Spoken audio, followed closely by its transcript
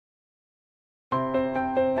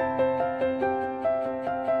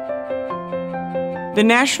The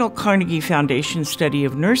National Carnegie Foundation study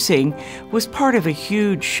of nursing was part of a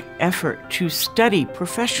huge effort to study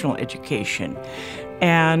professional education.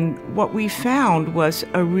 And what we found was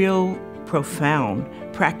a real profound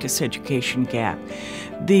practice education gap.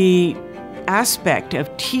 The aspect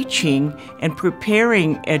of teaching and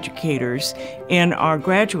preparing educators in our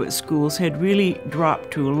graduate schools had really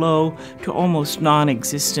dropped to a low to almost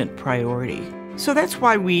non-existent priority. So that's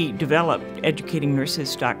why we developed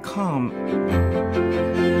EducatingNurses.com.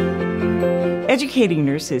 Educating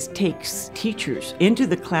Nurses takes teachers into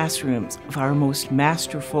the classrooms of our most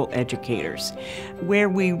masterful educators, where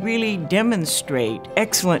we really demonstrate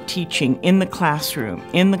excellent teaching in the classroom,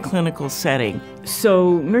 in the clinical setting.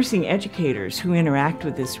 So nursing educators who interact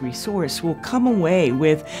with this resource will come away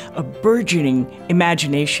with a burgeoning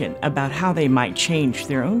imagination about how they might change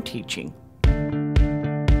their own teaching.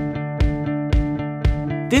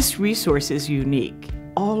 This resource is unique.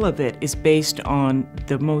 All of it is based on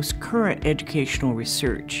the most current educational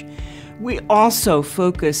research. We also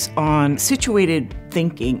focus on situated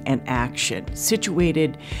thinking and action,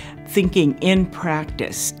 situated thinking in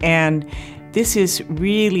practice. And this is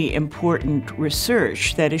really important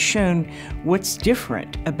research that has shown what's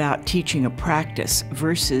different about teaching a practice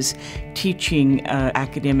versus teaching an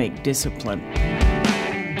academic discipline.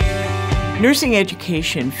 Nursing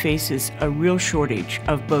education faces a real shortage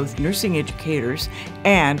of both nursing educators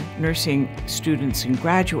and nursing students and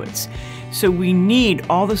graduates. So we need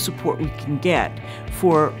all the support we can get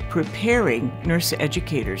for preparing nurse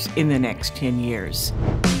educators in the next 10 years.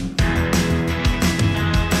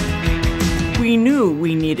 We knew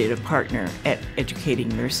we needed a partner at Educating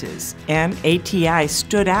Nurses, and ATI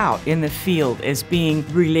stood out in the field as being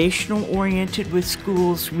relational-oriented with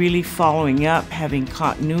schools, really following up, having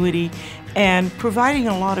continuity, and providing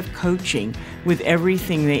a lot of coaching with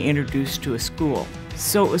everything they introduced to a school.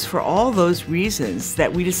 So it was for all those reasons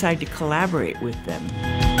that we decided to collaborate with them.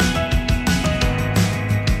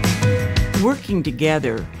 Working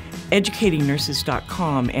together,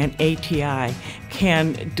 EducatingNurses.com and ATI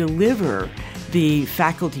can deliver the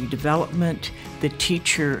faculty development, the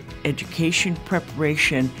teacher education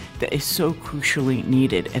preparation that is so crucially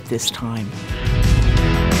needed at this time.